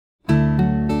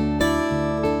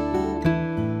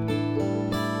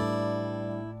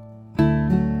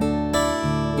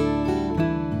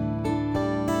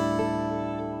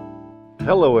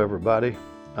Hello everybody,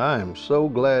 I am so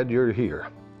glad you're here.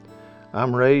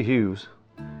 I'm Ray Hughes,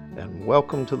 and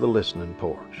welcome to the Listening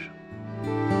Porch.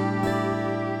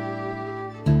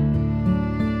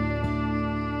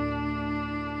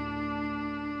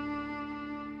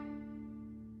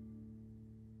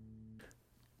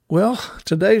 Well,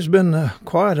 today's been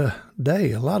quite a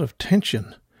day, a lot of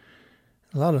tension,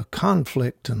 a lot of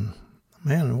conflict, and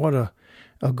man, what a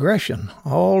aggression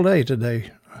all day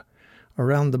today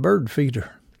around the bird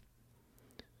feeder.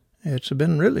 It's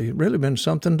been really been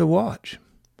something to watch.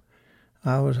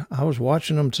 I was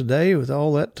watching them today with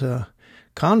all that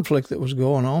conflict that was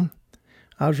going on.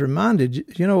 I was reminded,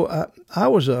 I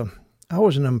was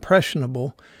an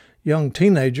impressionable young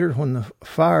teenager when the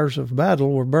fires of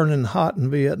battle were burning hot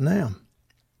in Vietnam.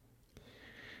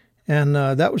 And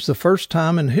that was the first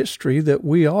time in history that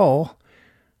we all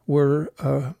were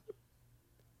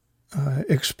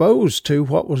exposed to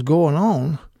what was going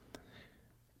on.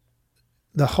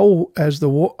 Whole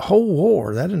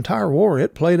war, that entire war,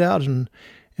 it played out in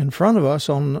front of us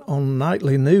on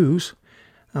nightly news.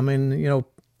 I mean,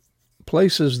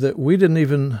 places that we didn't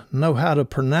even know how to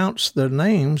pronounce their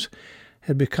names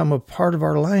had become a part of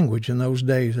our language in those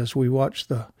days as we watched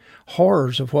the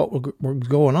horrors of what were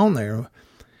going on there.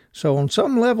 So on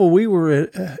some level, we were,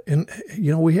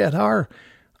 we had our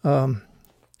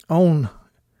own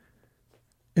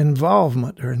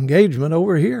involvement or engagement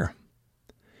over here.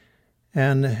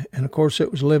 And of course,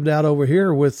 it was lived out over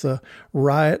here with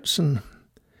riots and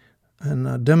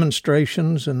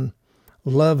demonstrations and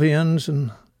love-ins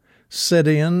and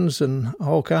sit-ins and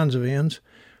all kinds of ins.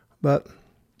 But,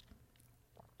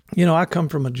 I come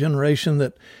from a generation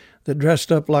that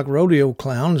dressed up like rodeo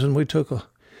clowns, and we took a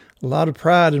lot of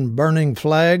pride in burning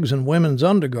flags and women's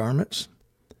undergarments.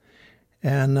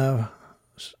 And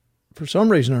for some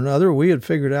reason or another, we had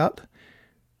figured out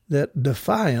that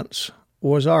defiance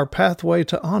was our pathway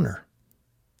to honor.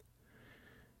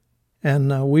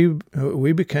 And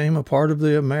we became a part of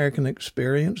the American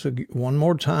experience one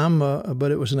more time,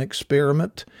 but it was an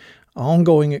experiment,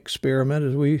 ongoing experiment,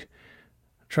 as we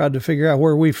tried to figure out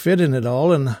where we fit in it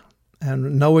all, and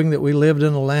knowing that we lived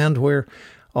in a land where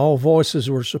all voices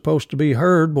were supposed to be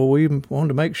heard, but we wanted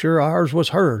to make sure ours was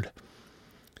heard.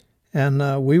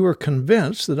 And we were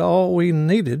convinced that all we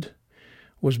needed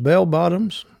was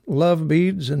bell-bottoms, love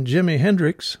beads, and Jimi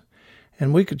Hendrix,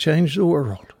 and we could change the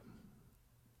world.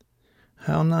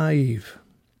 How naive.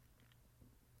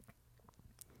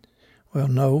 Well,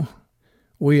 no,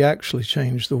 we actually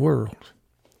changed the world.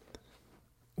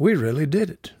 We really did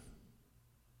it.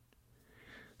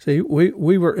 See,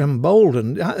 we were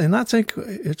emboldened, and I think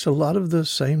it's a lot of the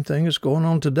same thing that's going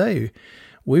on today.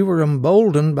 We were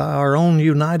emboldened by our own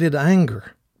united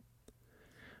anger,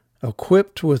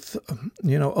 equipped with,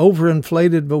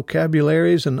 overinflated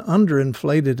vocabularies and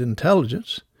underinflated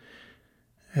intelligence.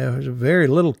 Very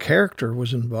little character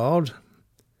was involved.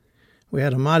 We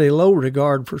had a mighty low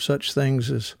regard for such things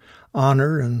as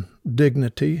honor and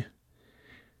dignity.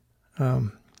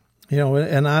 And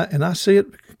I see it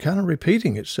kind of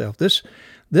repeating itself. This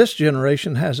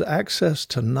generation has access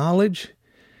to knowledge,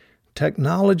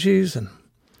 technologies, and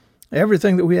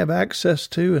everything that we have access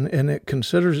to, and it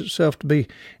considers itself to be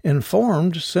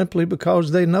informed simply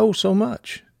because they know so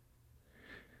much.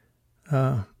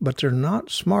 But they're not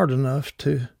smart enough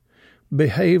to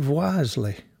behave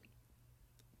wisely.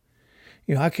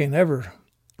 I can't ever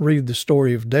read the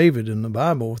story of David in the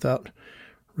Bible without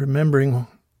remembering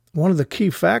one of the key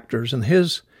factors in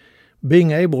his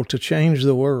being able to change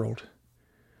the world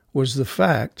was the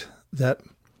fact that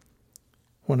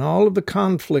when all of the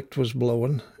conflict was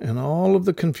blowing and all of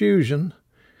the confusion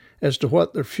as to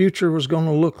what their future was going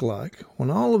to look like, when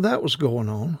all of that was going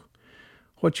on,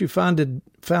 what you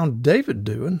found David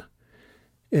doing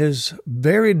is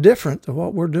very different than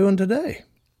what we're doing today.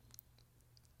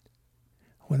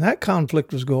 When that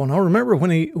conflict was going on, remember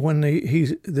when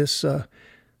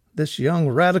this young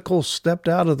radical stepped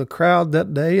out of the crowd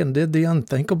that day and did the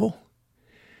unthinkable?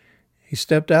 He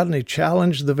stepped out and he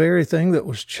challenged the very thing that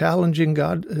was challenging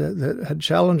God, that had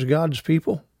challenged God's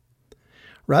people.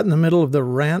 Right in the middle of the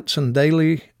rants and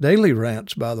daily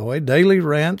rants, by the way, daily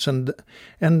rants and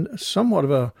somewhat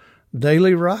of a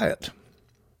daily riot.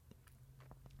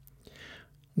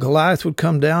 Goliath would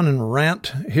come down and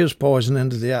rant his poison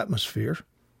into the atmosphere.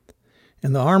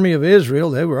 In the army of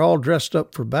Israel, they were all dressed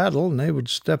up for battle, and they would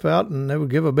step out and they would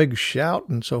give a big shout,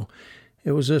 and so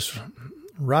it was this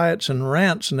riots and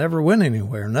rants never went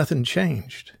anywhere. Nothing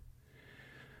changed.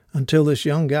 Until this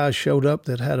young guy showed up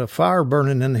that had a fire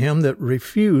burning in him that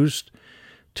refused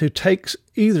to take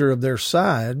either of their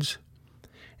sides,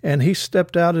 and he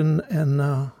stepped out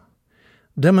and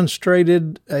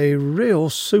demonstrated a real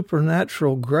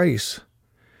supernatural grace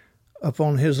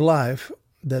upon his life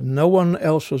that no one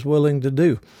else was willing to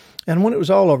do. And when it was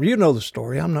all over, you know the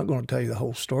story. I'm not going to tell you the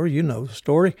whole story. You know the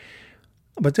story.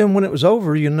 But then when it was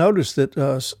over, you notice that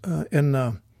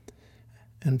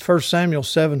in 1 Samuel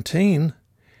 17,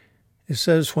 it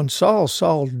says, when Saul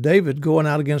saw David going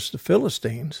out against the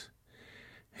Philistines,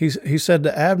 he said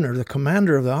to Abner, the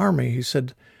commander of the army, he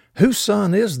said, whose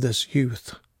son is this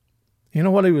youth? You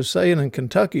know what he was saying in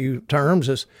Kentucky terms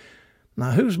is,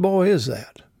 now whose boy is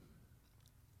that?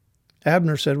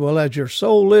 Abner said, well, as your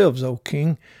soul lives, O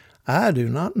king, I do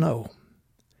not know.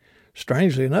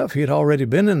 Strangely enough, he had already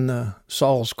been in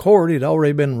Saul's court. He'd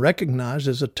already been recognized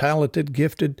as a talented,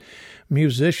 gifted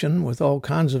musician with all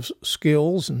kinds of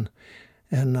skills and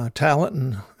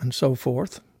talent and so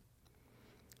forth.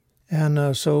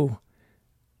 And so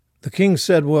the king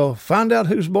said, well, find out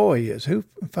whose boy he is.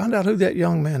 Find out who that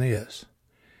young man is.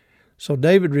 So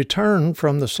David returned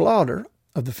from the slaughter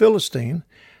of the Philistine.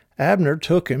 Abner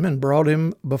took him and brought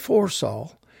him before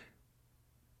Saul.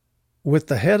 With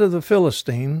the head of the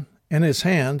Philistine in his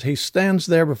hand, he stands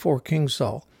there before King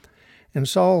Saul. And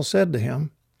Saul said to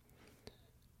him,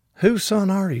 whose son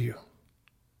are you?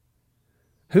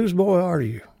 Whose boy are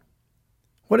you?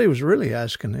 What he was really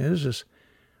asking is,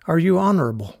 are you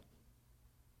honorable?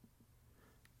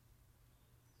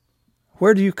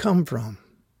 Where do you come from?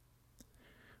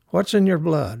 What's in your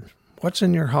blood? What's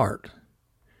in your heart?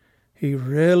 He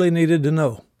really needed to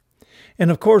know.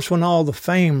 And of course, when all the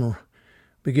fame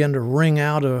began to ring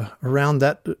out around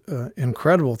that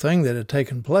incredible thing that had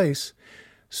taken place,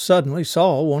 suddenly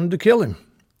Saul wanted to kill him.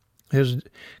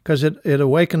 Because it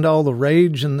awakened all the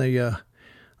rage and the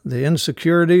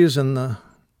insecurities and the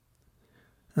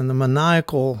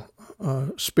maniacal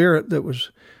spirit that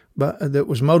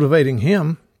was motivating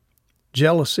him,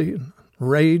 jealousy,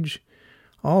 rage,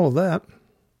 all of that.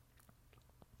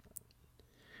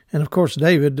 And of course,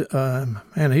 David,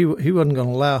 he wasn't going to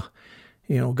allow,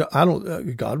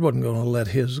 God wasn't going to let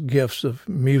his gifts of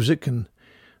music and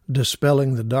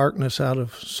dispelling the darkness out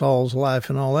of Saul's life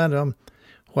and all that.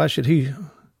 Why should he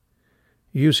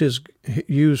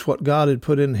use what God had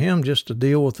put in him just to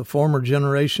deal with the former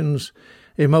generation's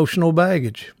emotional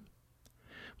baggage?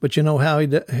 But you know how he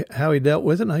dealt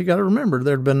with it? Now you got to remember,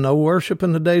 there'd been no worship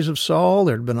in the days of Saul.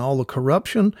 There'd been all the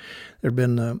corruption. There'd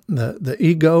been the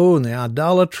ego and the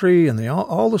idolatry and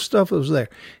all the stuff that was there.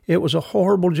 It was a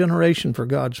horrible generation for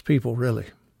God's people, really.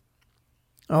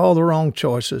 All the wrong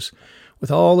choices,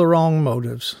 with all the wrong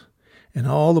motives, and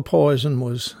all the poison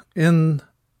was in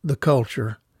the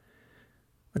culture.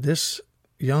 But this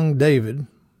young David,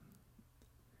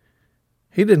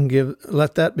 he didn't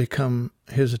let that become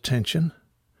his attention.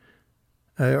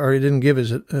 Or he didn't give he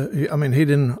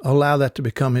didn't allow that to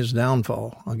become his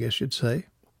downfall, I guess you'd say.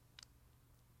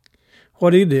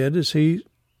 What he did is he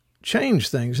changed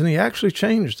things, and he actually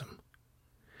changed them.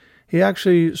 He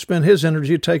actually spent his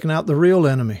energy taking out the real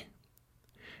enemy.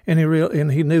 And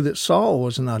he knew that Saul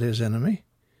was not his enemy.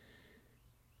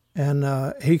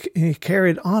 And he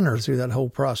carried honor through that whole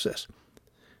process.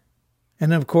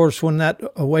 And of course, when that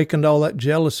awakened all that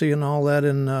jealousy and all that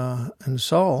in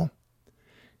Saul,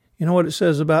 you know what it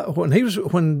says about when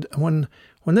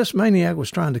this maniac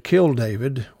was trying to kill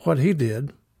David, what he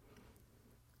did,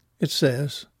 it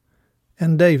says,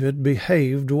 and David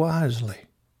behaved wisely.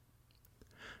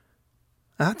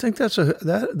 I think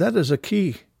that is a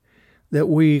key that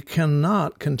we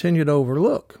cannot continue to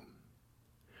overlook.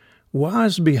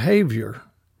 Wise behavior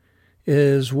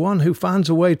is one who finds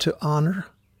a way to honor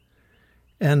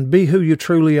and be who you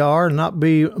truly are, and not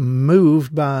be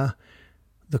moved by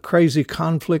the crazy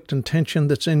conflict and tension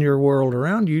that's in your world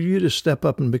around you. You just step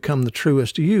up and become the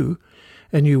truest you,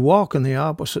 and you walk in the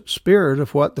opposite spirit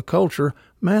of what the culture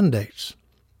mandates.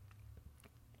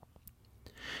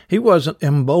 He wasn't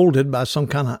emboldened by some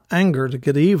kind of anger to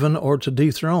get even or to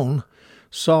dethrone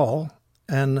Saul.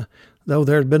 And though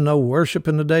there had been no worship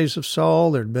in the days of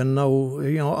Saul, there had been no,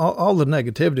 all the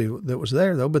negativity that was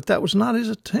there, though, but that was not his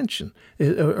intention,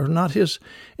 or not his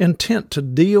intent to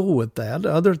deal with that,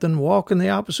 other than walk in the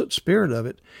opposite spirit of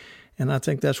it. And I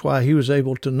think that's why he was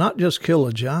able to not just kill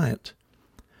a giant,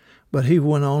 but he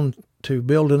went on to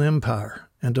build an empire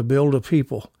and to build a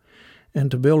people and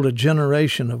to build a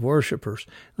generation of worshipers.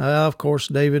 Now, of course,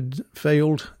 David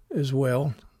failed as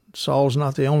well. Saul's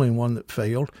not the only one that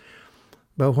failed.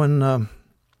 But when,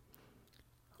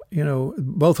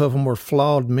 both of them were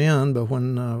flawed men, but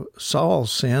when Saul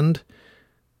sinned,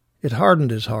 it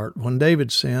hardened his heart. When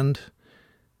David sinned,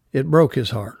 it broke his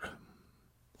heart.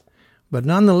 But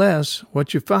nonetheless,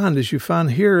 what you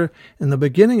find here in the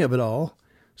beginning of it all,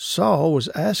 Saul was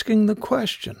asking the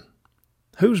question,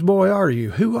 whose boy are you?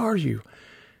 Who are you?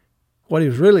 What he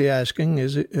was really asking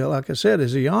is, like I said,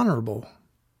 is he honorable?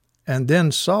 And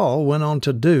then Saul went on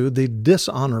to do the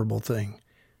dishonorable thing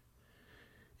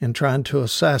in trying to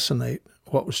assassinate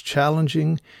what was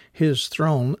challenging his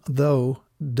throne, though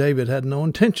David had no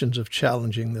intentions of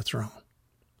challenging the throne.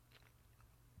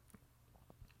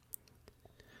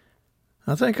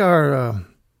 I think our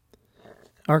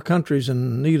country's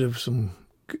in need of some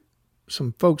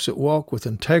folks that walk with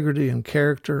integrity and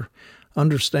character,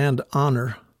 understand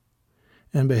honor,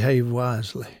 and behave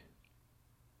wisely.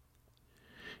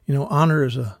 You know, honor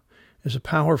is a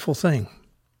powerful thing.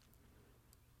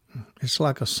 It's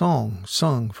like a song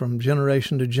sung from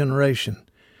generation to generation,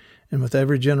 and with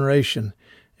every generation,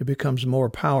 it becomes more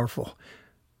powerful.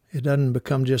 It doesn't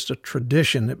become just a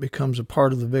tradition; it becomes a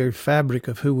part of the very fabric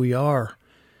of who we are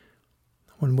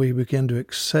when we begin to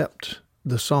accept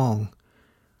the song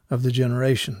of the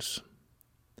generations.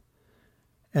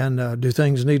 And do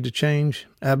things need to change?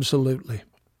 Absolutely.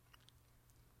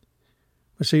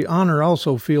 But see, honor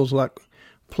also feels like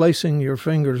placing your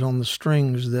fingers on the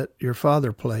strings that your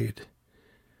father played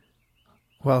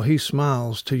while he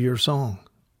smiles to your song.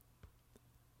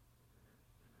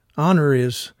 Honor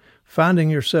is finding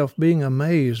yourself being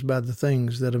amazed by the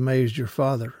things that amazed your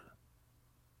father.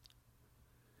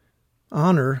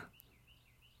 Honor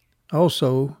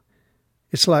also,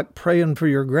 it's like praying for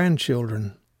your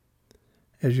grandchildren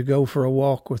as you go for a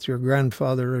walk with your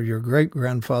grandfather or your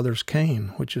great-grandfather's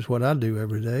cane, which is what I do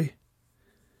every day.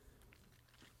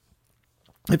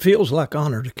 It feels like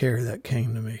honor to carry that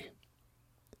cane to me.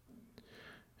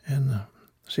 And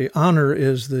see, honor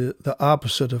is the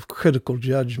opposite of critical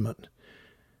judgment.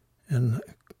 And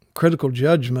critical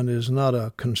judgment is not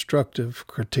a constructive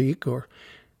critique or,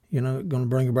 going to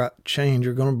bring about change.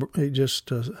 You're going to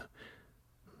just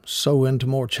sow into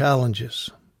more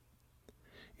challenges.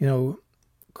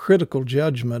 Critical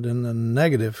judgment in the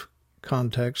negative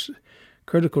context,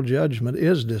 critical judgment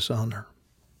is dishonor.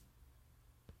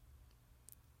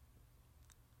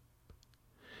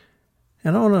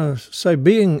 And I want to say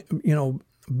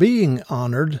being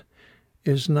honored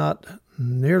is not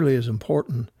nearly as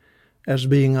important as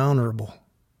being honorable.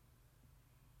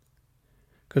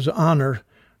 Because honor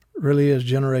really is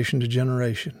generation to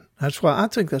generation. That's why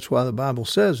the Bible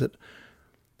says that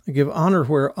give honor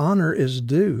where honor is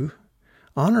due.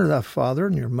 Honor thy father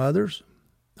and your mothers,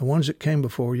 the ones that came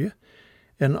before you,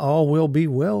 and all will be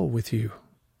well with you.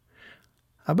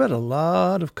 I bet a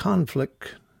lot of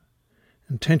conflict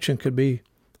and tension could be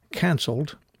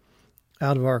canceled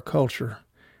out of our culture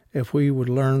if we would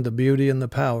learn the beauty and the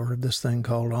power of this thing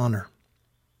called honor.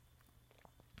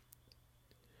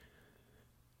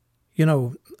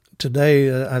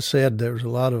 Today I said there's a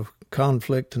lot of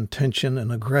conflict and tension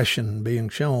and aggression being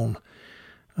shown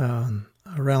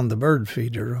around the bird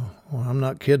feeder. Well, I'm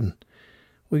not kidding.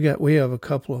 We have a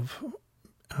couple of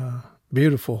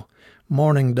beautiful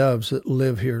mourning doves that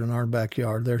live here in our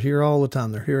backyard. They're here all the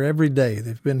time. They're here every day.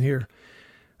 They've been here,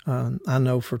 I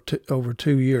know, for over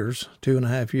 2 years,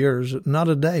 2.5 years. Not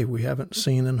a day we haven't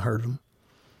seen and heard them.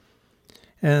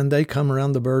 And they come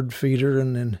around the bird feeder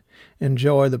and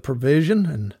enjoy the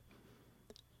provision.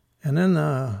 And then,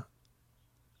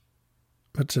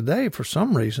 but today, for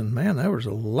some reason, man, there was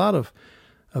a lot of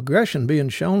aggression being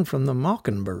shown from the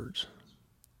mockingbirds.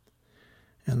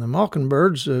 And the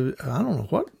mockingbirds, I don't know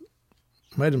what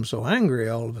made them so angry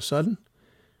all of a sudden.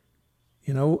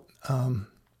 I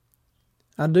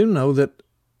do know that,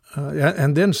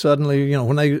 and then suddenly,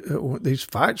 when these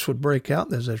fights would break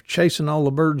out as they're chasing all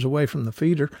the birds away from the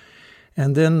feeder,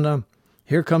 and then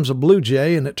here comes a blue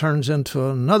jay, and it turns into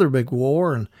another big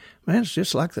war, and man, it's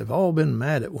just like they've all been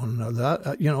mad at one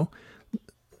another.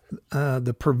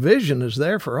 The provision is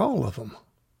there for all of them.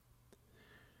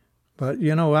 But,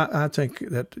 I think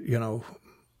that,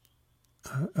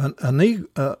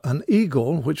 an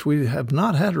eagle, which we have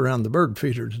not had around the bird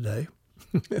feeder today,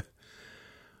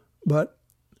 but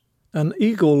an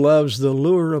eagle loves the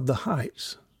lure of the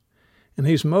heights, and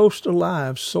he's most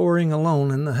alive soaring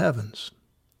alone in the heavens.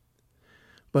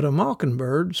 But a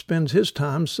mockingbird spends his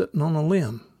time sitting on a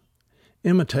limb,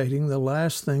 imitating the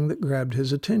last thing that grabbed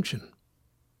his attention.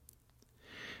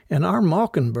 And our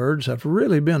mockingbirds have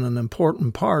really been an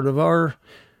important part of our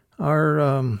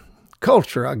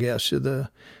culture, I guess, the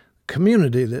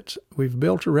community that we've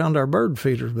built around our bird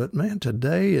feeders. But man,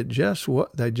 today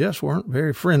they just weren't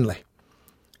very friendly.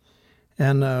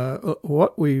 And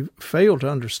what we fail to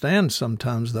understand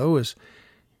sometimes, though, is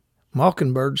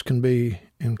mockingbirds can be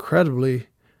incredibly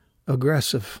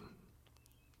aggressive.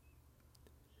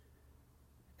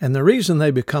 And the reason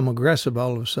they become aggressive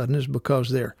all of a sudden is because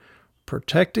they're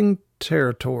protecting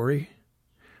territory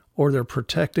or they're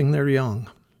protecting their young.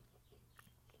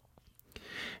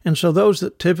 And so those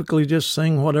that typically just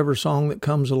sing whatever song that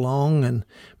comes along and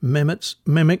mimics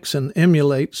and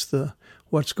emulates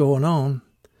what's going on,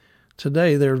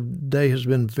 today their day has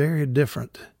been very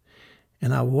different.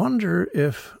 And I wonder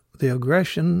if the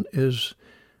aggression is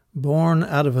born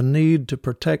out of a need to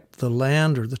protect the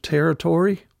land or the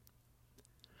territory,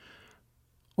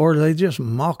 or are they just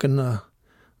mocking the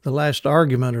last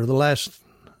argument or the last,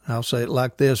 I'll say it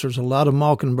like this, there's a lot of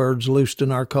mockingbirds loosed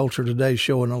in our culture today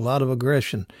showing a lot of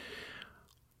aggression.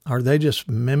 Are they just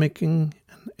mimicking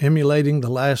and emulating the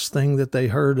last thing that they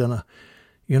heard in a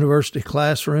university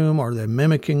classroom? Are they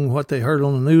mimicking what they heard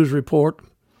on a news report?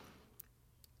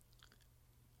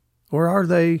 Or are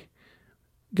they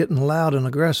getting loud and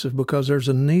aggressive because there's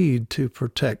a need to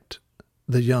protect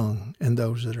the young and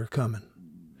those that are coming?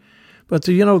 But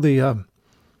the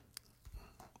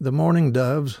mourning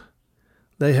doves,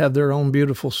 they have their own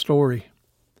beautiful story,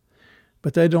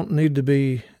 but they don't need to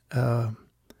be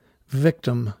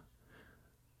victim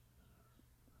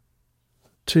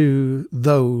to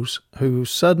those who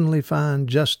suddenly find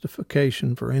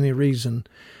justification for any reason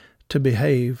to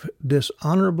behave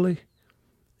dishonorably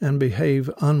and behave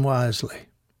unwisely.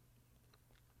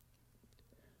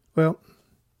 Well,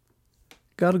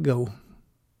 gotta go.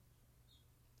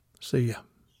 See ya.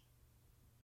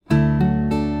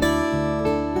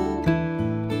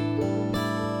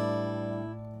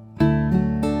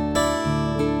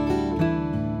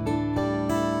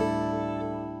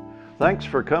 Thanks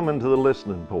for coming to the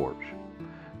Listening Porch.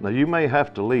 Now, you may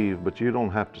have to leave, but you don't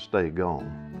have to stay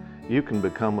gone. You can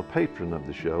become a patron of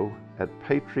the show at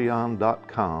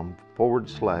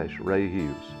patreon.com/Ray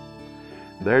Hughes.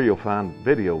 There you'll find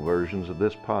video versions of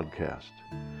this podcast.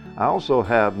 I also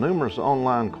have numerous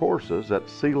online courses at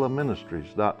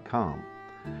SelaMinistries.com.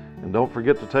 And don't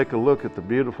forget to take a look at the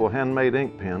beautiful handmade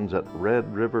ink pens at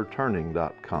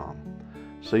RedRiverTurning.com.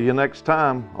 See you next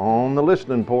time on the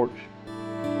Listening Porch.